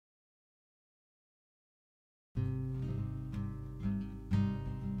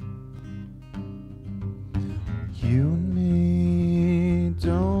You and me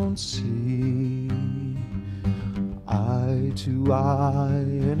don't see eye to eye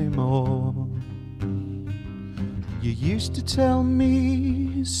anymore. You used to tell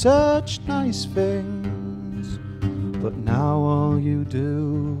me such nice things, but now all you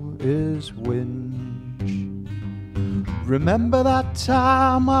do is whinge. Remember that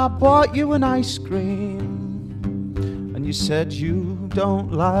time I bought you an ice cream and you said you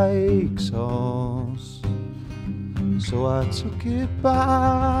don't like sauce? So I took it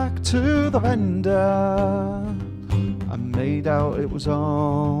back to the vendor and made out it was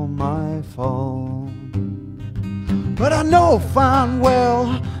all my fault. But I know fine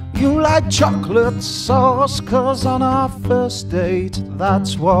well you like chocolate sauce, 'cause on our first date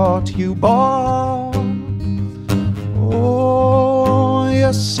that's what you bought. Oh,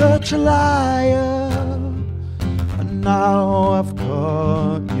 you're such a liar, and now I've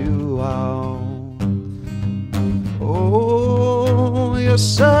caught you out. Oh, you're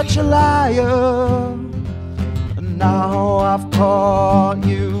such a liar, and now I've caught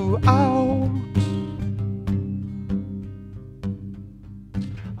you out.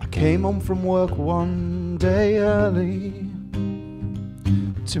 I came home from work one day early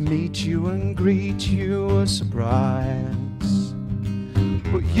to meet you and greet you a surprise,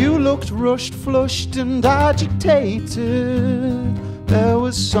 but you looked rushed, flushed and agitated. There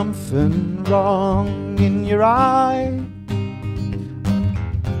was something wrong in your eye.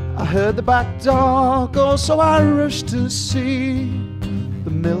 I heard the back door go, so I rushed to see the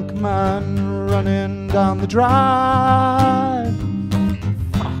milkman running down the drive.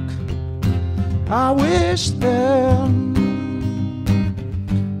 Fuck, I wish then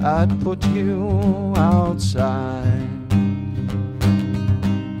I'd put you outside.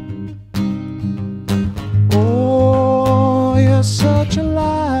 Oh, you're such a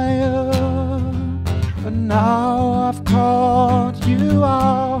liar, and now I've caught you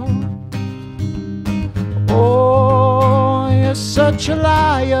out. Oh, you're such a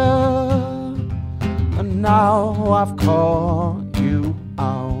liar, and now I've caught you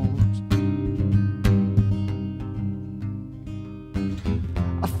out.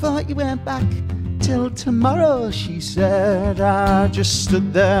 I thought you went back till tomorrow, she said. I just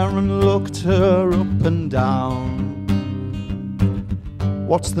stood there and looked her up and down.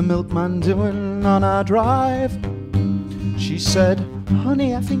 What's the milkman doing on our drive? She said,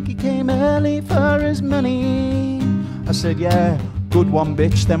 honey, I think he came early for his money. I said, yeah, good one,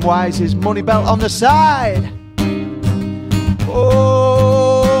 bitch, then why's his money belt on the side?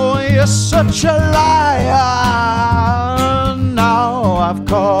 Oh, you're such a liar, now I've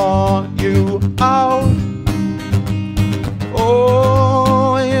caught you out.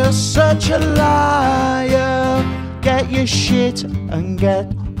 Oh, you're such a liar, get your shit and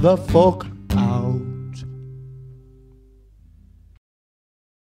get the fuck